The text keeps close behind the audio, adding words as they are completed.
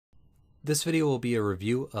This video will be a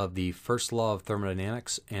review of the first law of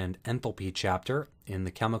thermodynamics and enthalpy chapter in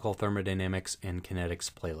the chemical thermodynamics and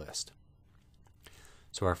kinetics playlist.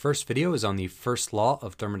 So our first video is on the first law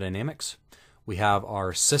of thermodynamics. We have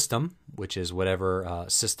our system, which is whatever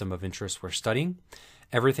system of interest we're studying.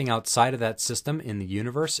 Everything outside of that system in the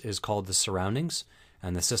universe is called the surroundings,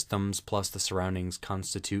 and the systems plus the surroundings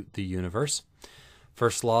constitute the universe.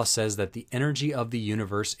 First law says that the energy of the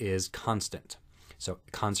universe is constant. So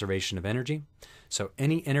conservation of energy. So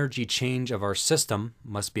any energy change of our system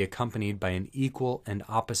must be accompanied by an equal and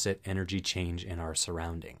opposite energy change in our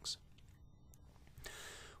surroundings.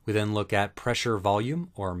 We then look at pressure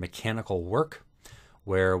volume or mechanical work,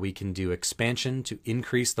 where we can do expansion to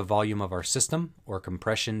increase the volume of our system or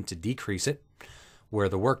compression to decrease it, where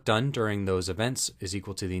the work done during those events is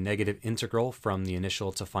equal to the negative integral from the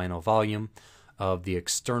initial to final volume of the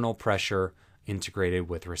external pressure integrated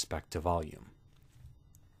with respect to volume.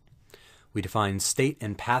 We define state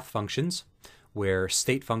and path functions, where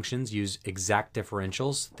state functions use exact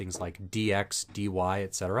differentials, things like dx, dy,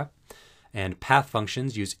 etc., and path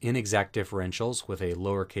functions use inexact differentials with a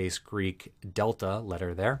lowercase Greek delta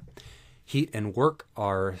letter there. Heat and work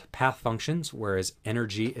are path functions, whereas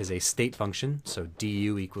energy is a state function, so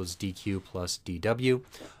du equals dq plus dw,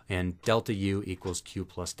 and delta u equals q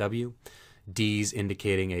plus w. D's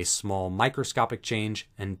indicating a small microscopic change,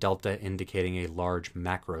 and delta indicating a large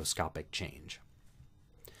macroscopic change.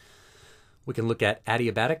 We can look at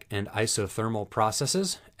adiabatic and isothermal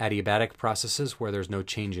processes. Adiabatic processes where there's no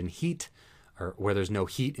change in heat, or where there's no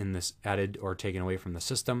heat in this added or taken away from the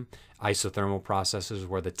system. Isothermal processes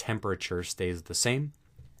where the temperature stays the same.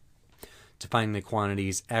 Defining the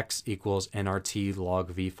quantities x equals nRT log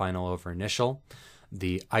v final over initial.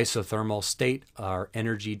 The isothermal state, our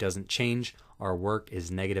energy doesn't change, our work is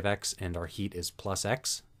negative x, and our heat is plus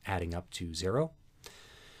x, adding up to 0.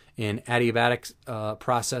 In adiabatic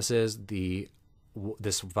processes,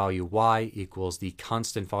 this value y equals the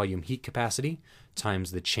constant volume heat capacity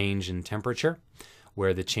times the change in temperature,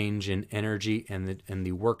 where the change in energy and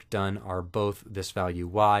the work done are both this value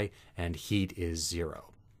y, and heat is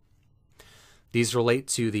 0. These relate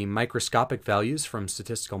to the microscopic values from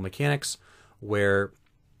statistical mechanics, where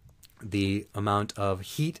the amount of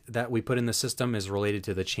heat that we put in the system is related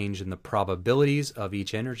to the change in the probabilities of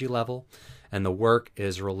each energy level, and the work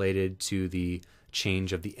is related to the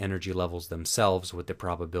change of the energy levels themselves with the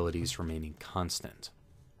probabilities remaining constant.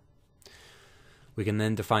 We can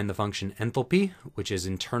then define the function enthalpy, which is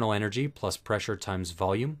internal energy plus pressure times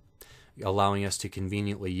volume, allowing us to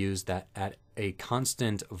conveniently use that at a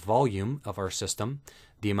constant volume of our system,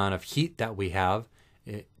 the amount of heat that we have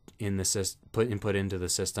input into the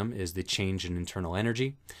system is the change in internal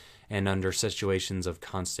energy, and under situations of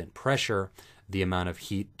constant pressure, the amount of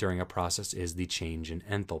heat during a process is the change in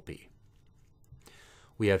enthalpy.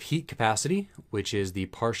 We have heat capacity, which is the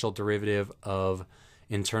partial derivative of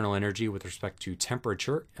internal energy with respect to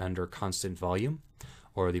temperature under constant volume,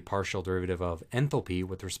 or the partial derivative of enthalpy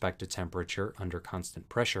with respect to temperature under constant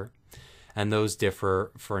pressure. And those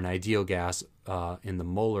differ for an ideal gas in the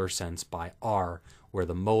molar sense by R, where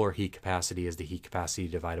the molar heat capacity is the heat capacity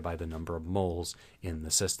divided by the number of moles in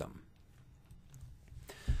the system.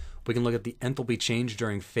 We can look at the enthalpy change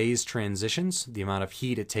during phase transitions, the amount of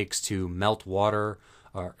heat it takes to melt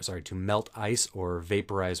ice or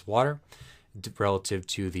vaporize water, relative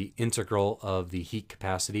to the integral of the heat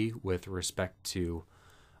capacity with respect to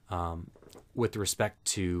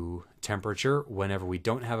temperature whenever we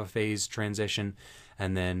don't have a phase transition,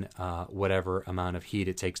 and then whatever amount of heat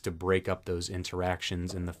it takes to break up those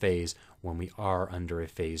interactions in the phase when we are under a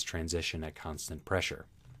phase transition at constant pressure.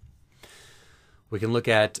 We can look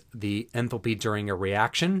at the enthalpy during a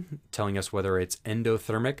reaction, telling us whether it's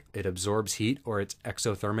endothermic, it absorbs heat, or it's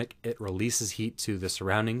exothermic, it releases heat to the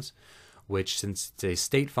surroundings, which, since it's a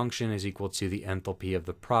state function, is equal to the enthalpy of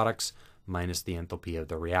the products minus the enthalpy of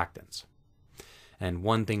the reactants. And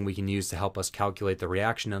one thing we can use to help us calculate the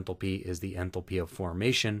reaction enthalpy is the enthalpy of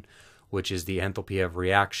formation, which is the enthalpy of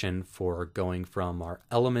reaction for going from our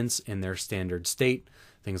elements in their standard state,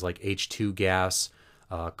 things like H2 gas,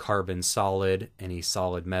 carbon solid, any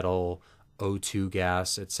solid metal, O2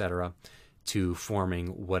 gas, etc., to forming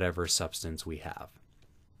whatever substance we have.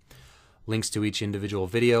 Links to each individual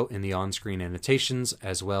video in the on-screen annotations,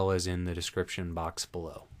 as well as in the description box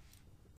below.